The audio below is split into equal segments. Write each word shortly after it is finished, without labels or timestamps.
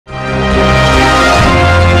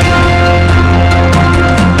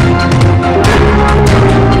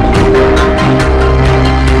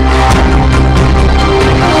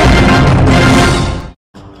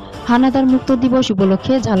হানাদার মুক্ত দিবস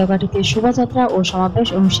উপলক্ষে ঝালকাঠিতে শোভাযাত্রা ও সমাবেশ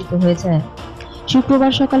অনুষ্ঠিত হয়েছে।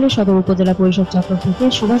 শুক্রবার সকালে সদর উপজেলা পরিষদ চত্বর থেকে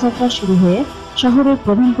শোভাযাত্রা শুরু হয়ে শহরের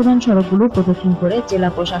প্রধান প্রধান সড়কগুলো প্রদক্ষিণ করে জেলা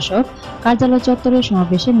প্রশাসক কার্যালয় চত্বরে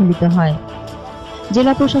সমাবেশে মিলিত হয়।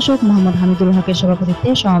 জেলা প্রশাসক মোহাম্মদ হামিদুল হকের সভাপতিত্বে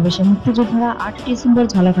সমাবেশে মুক্তিযোদ্ধারা 8 ডিসেম্বর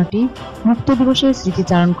ঝালকাঠি মুক্ত দিবসের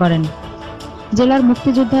স্মৃতিচারণ করেন। জেলার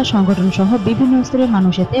মুক্তিযোদ্ধা সংগঠন সহ বিভিন্ন স্তরের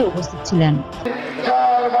মানুষ এতে উপস্থিত ছিলেন।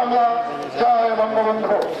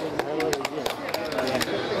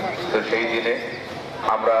 সেই দিনে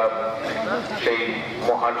আমরা সেই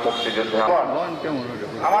মহান মুক্তিযোদ্ধা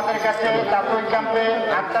আমাদের কাছে তাপুর ক্যাম্পে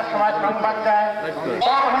 8টার সময় সংবাদ দেয়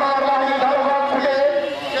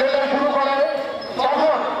শুরু করে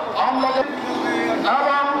তখন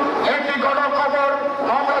আমরা একটি গণখবর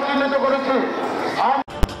আমরা চিহ্নিত করেছি।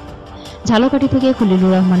 ঝালকাঠি থেকে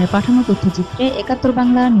খলিলুর রহমানের পাঠানো তথ্যচিত্রে 71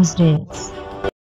 বাংলা নিউজ ডেস্ক।